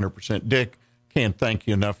with you 100%. Dick, can't thank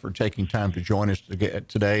you enough for taking time to join us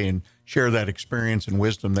today and share that experience and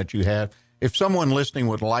wisdom that you have. If someone listening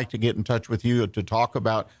would like to get in touch with you to talk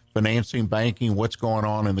about financing, banking, what's going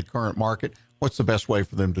on in the current market, what's the best way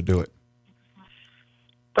for them to do it?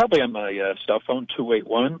 Probably on my cell phone,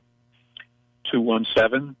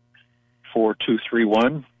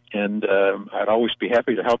 281-217-4231. And I'd always be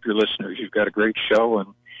happy to help your listeners. You've got a great show,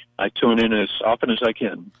 and I tune in as often as I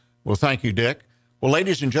can. Well, thank you, Dick. Well,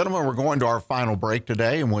 ladies and gentlemen, we're going to our final break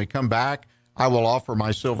today, and when we come back, I will offer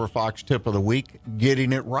my Silver Fox tip of the week,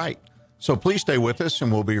 getting it right. So please stay with us,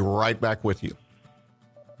 and we'll be right back with you.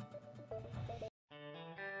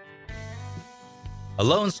 A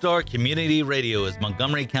Lone Star Community Radio is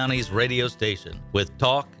Montgomery County's radio station with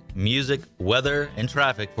talk, music, weather, and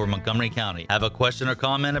traffic for Montgomery County. Have a question or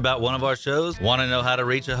comment about one of our shows? Want to know how to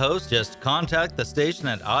reach a host? Just contact the station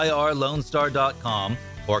at irlonestar.com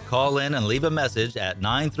or call in and leave a message at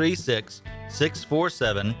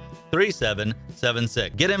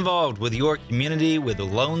 936-647-3776. Get involved with your community with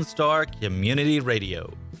Lone Star Community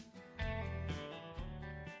Radio.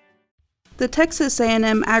 The Texas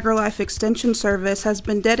A&M AgriLife Extension Service has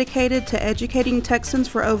been dedicated to educating Texans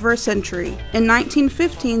for over a century. In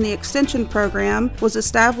 1915, the Extension Program was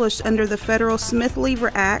established under the federal Smith-Lever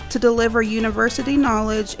Act to deliver university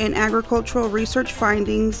knowledge and agricultural research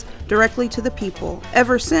findings directly to the people.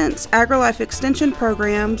 Ever since, AgriLife Extension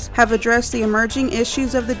programs have addressed the emerging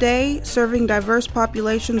issues of the day, serving diverse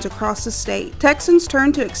populations across the state. Texans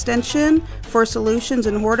turn to Extension for solutions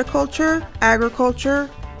in horticulture, agriculture,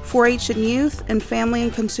 4-H and youth, and family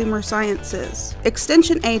and consumer sciences.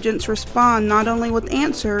 Extension agents respond not only with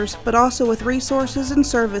answers, but also with resources and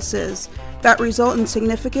services that result in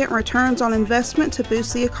significant returns on investment to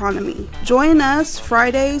boost the economy. Join us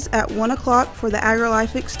Fridays at 1 o'clock for the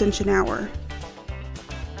AgriLife Extension Hour.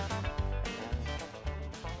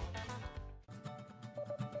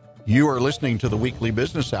 You are listening to the Weekly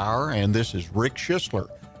Business Hour, and this is Rick Schissler,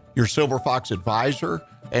 your Silver Fox advisor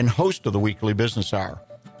and host of the Weekly Business Hour.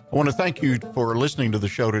 I want to thank you for listening to the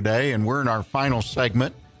show today, and we're in our final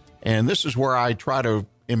segment, and this is where I try to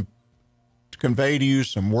convey to you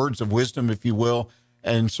some words of wisdom, if you will,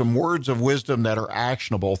 and some words of wisdom that are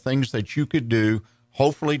actionable, things that you could do,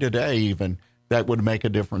 hopefully today even, that would make a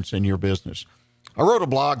difference in your business. I wrote a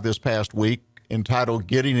blog this past week entitled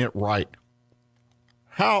Getting It Right.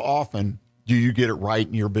 How often do you get it right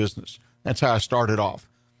in your business? That's how I started off.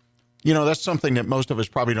 You know, that's something that most of us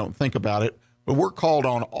probably don't think about it, but we're called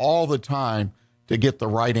on all the time to get the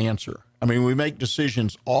right answer. I mean, we make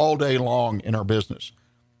decisions all day long in our business.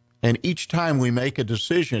 And each time we make a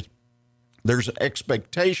decision, there's an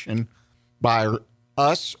expectation by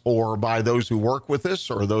us or by those who work with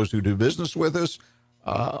us or those who do business with us,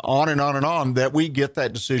 on and on and on, that we get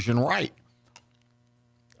that decision right.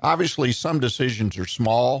 Obviously, some decisions are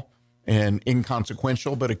small and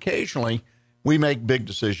inconsequential, but occasionally we make big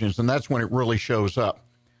decisions, and that's when it really shows up.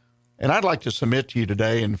 And I'd like to submit to you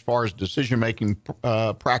today, as far as decision-making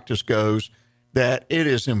practice goes, that it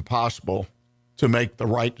is impossible to make the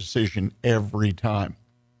right decision every time.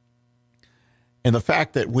 And the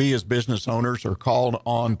fact that we as business owners are called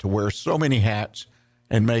on to wear so many hats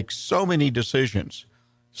and make so many decisions,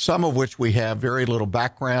 some of which we have very little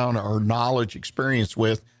background or knowledge, experience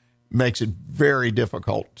with, makes it very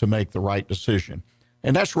difficult to make the right decision.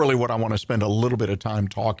 And that's really what I want to spend a little bit of time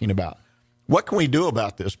talking about. What can we do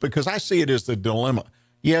about this? Because I see it as the dilemma.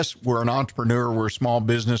 Yes, we're an entrepreneur, we're a small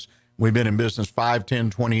business. We've been in business 5, 10,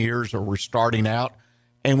 20 years, or we're starting out,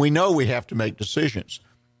 and we know we have to make decisions.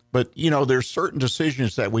 But, you know, there's certain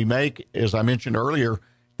decisions that we make, as I mentioned earlier,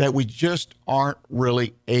 that we just aren't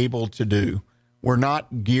really able to do. We're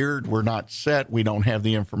not geared, we're not set, we don't have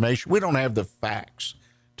the information, we don't have the facts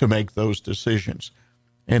to make those decisions.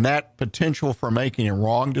 And that potential for making a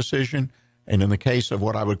wrong decision, and in the case of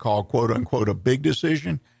what I would call, quote unquote, a big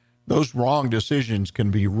decision, those wrong decisions can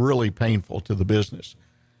be really painful to the business.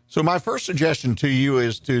 So my first suggestion to you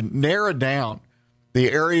is to narrow down the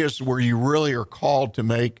areas where you really are called to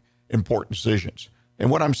make important decisions. And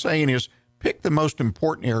what I'm saying is pick the most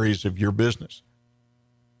important areas of your business.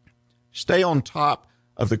 Stay on top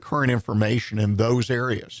of the current information in those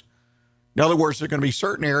areas. In other words, there are going to be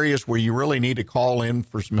certain areas where you really need to call in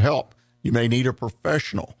for some help. You may need a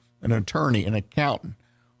professional, an attorney, an accountant,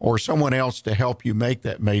 or someone else to help you make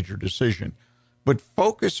that major decision. But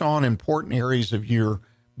focus on important areas of your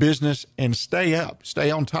business and stay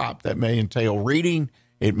on top. That may entail reading.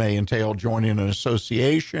 It may entail joining an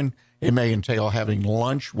association. It may entail having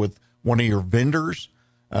lunch with one of your vendors.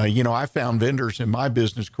 I found vendors in my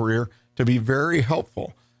business career to be very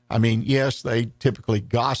helpful. I mean, yes, they typically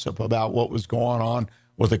gossip about what was going on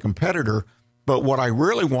with a competitor, but what I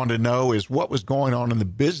really wanted to know is what was going on in the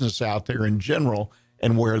business out there in general,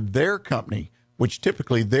 and where their company, which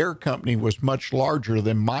typically their company was much larger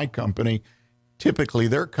than my company, typically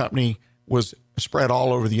their company was spread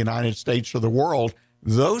all over the United States or the world.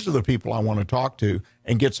 Those are the people I want to talk to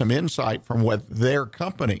and get some insight from what their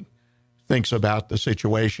company thinks about the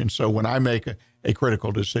situation. So when I make a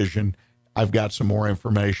critical decision, I've got some more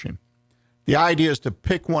information. The idea is to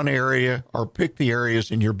pick one area or pick the areas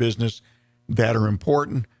in your business that are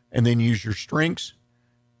important, and then use your strengths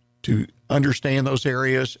to understand those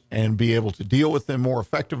areas and be able to deal with them more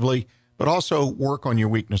effectively, but also work on your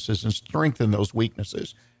weaknesses and strengthen those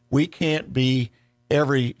weaknesses. We can't be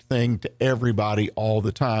everything to everybody all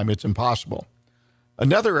the time. It's impossible.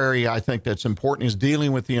 Another area I think that's important is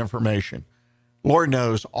dealing with the information. Lord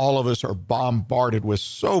knows all of us are bombarded with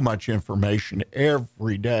so much information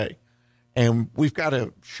every day. And we've got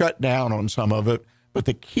to shut down on some of it. But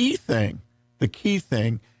the key thing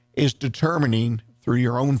is determining through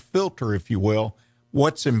your own filter, if you will,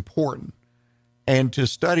 what's important, and to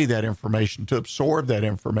study that information, to absorb that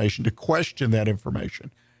information, to question that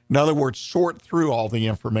information. In other words, sort through all the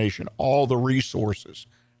information, all the resources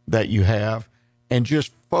that you have, and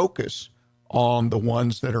just focus on the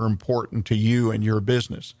ones that are important to you and your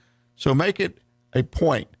business. So make it a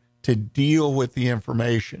point to deal with the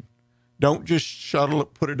information. Don't just shuttle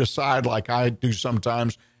it, put it aside like I do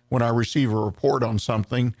sometimes when I receive a report on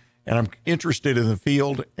something and I'm interested in the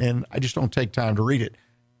field and I just don't take time to read it.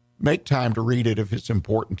 Make time to read it if it's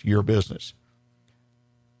important to your business.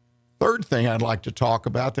 Third thing I'd like to talk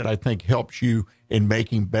about that I think helps you in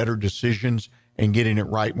making better decisions and getting it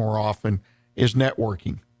right more often is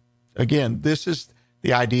networking. Again, this is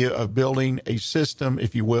the idea of building a system,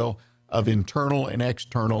 if you will, of internal and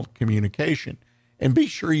external communication. And be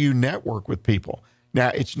sure you network with people. Now,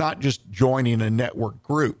 it's not just joining a network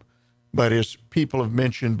group, but as people have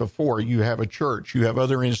mentioned before, you have a church, you have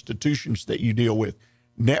other institutions that you deal with.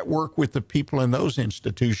 Network with the people in those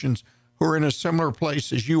institutions who are in a similar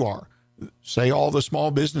place as you are. Say all the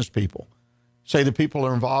small business people. Say the people who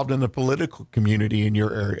are involved in the political community in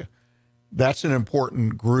your area. That's an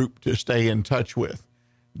important group to stay in touch with.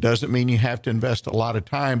 Doesn't mean you have to invest a lot of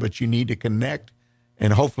time, but you need to connect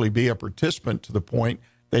and hopefully be a participant to the point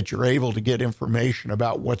that you're able to get information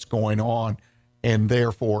about what's going on and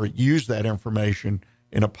therefore use that information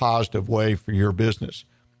in a positive way for your business.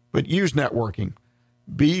 But use networking.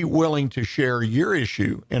 Be willing to share your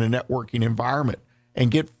issue in a networking environment and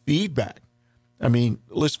get feedback. I mean,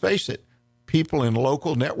 let's face it, people in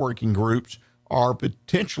local networking groups are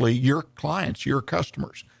potentially your clients, your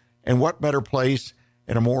customers. And what better place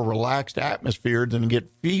in a more relaxed atmosphere than to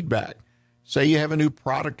get feedback? Say you have a new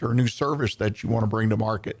product or a new service that you want to bring to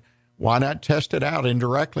market. Why not test it out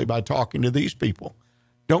indirectly by talking to these people?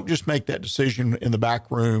 Don't just make that decision in the back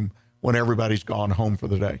room when everybody's gone home for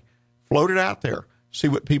the day. Float it out there. See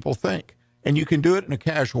what people think. And you can do it in a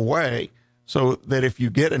casual way so that if you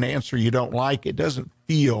get an answer you don't like, it doesn't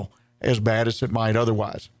feel as bad as it might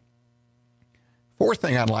otherwise. Fourth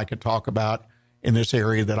thing I'd like to talk about in this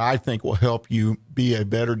area that I think will help you be a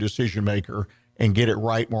better decision maker and get it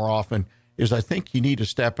right more often is I think you need to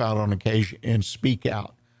step out on occasion and speak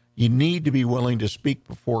out. You need to be willing to speak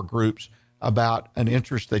before groups about an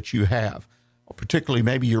interest that you have, particularly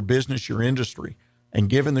maybe your business, your industry, and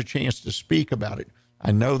given the chance to speak about it.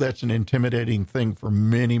 I know that's an intimidating thing for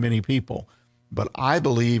many, many people, but I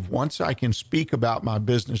believe once I can speak about my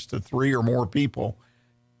business to 3 or more people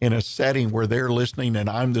in a setting where they're listening and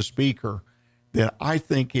I'm the speaker, then I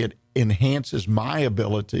think it enhances my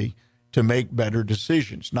ability to make better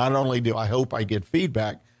decisions. Not only do I hope I get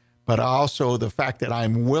feedback, but also the fact that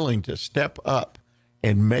I'm willing to step up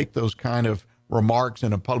and make those kind of remarks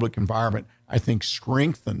in a public environment, I think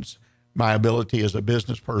strengthens my ability as a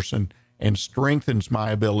business person and strengthens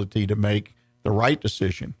my ability to make the right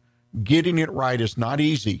decision. Getting it right is not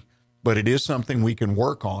easy, but it is something we can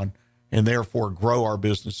work on and therefore grow our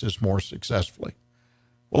businesses more successfully.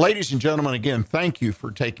 Well, ladies and gentlemen, again, thank you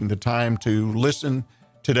for taking the time to listen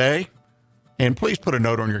today. And please put a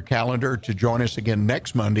note on your calendar to join us again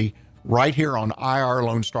next Monday right here on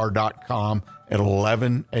irlonestar.com at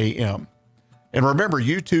 11 a.m. And remember,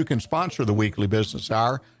 you too can sponsor the Weekly Business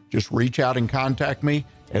Hour. Just reach out and contact me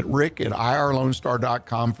at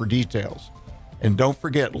rick@irlonestar.com for details. And don't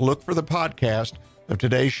forget, look for the podcast of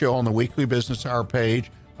today's show on the Weekly Business Hour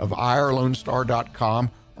page of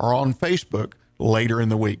irlonestar.com or on Facebook later in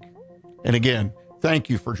the week. And again, thank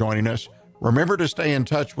you for joining us. Remember to stay in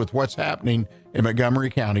touch with what's happening in Montgomery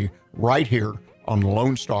County right here on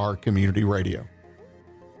Lone Star Community Radio.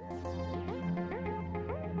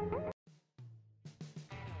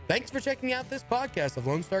 Thanks for checking out this podcast of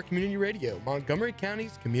Lone Star Community Radio, Montgomery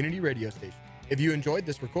County's community radio station. If you enjoyed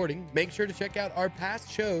this recording, make sure to check out our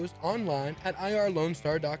past shows online at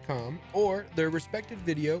irlonestar.com or their respective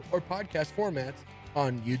video or podcast formats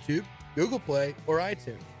on YouTube, Google Play, or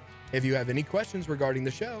iTunes. If you have any questions regarding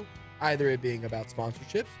the show, either it being about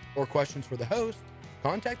sponsorships or questions for the host,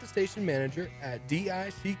 contact the station manager at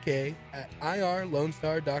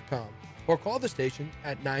dick@irlonestar.com or call the station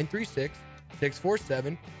at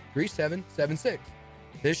 936-647-3776.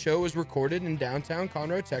 This show is recorded in downtown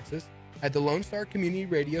Conroe, Texas at the Lone Star Community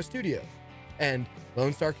Radio Studios, and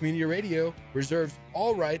Lone Star Community Radio reserves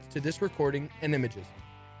all rights to this recording and images.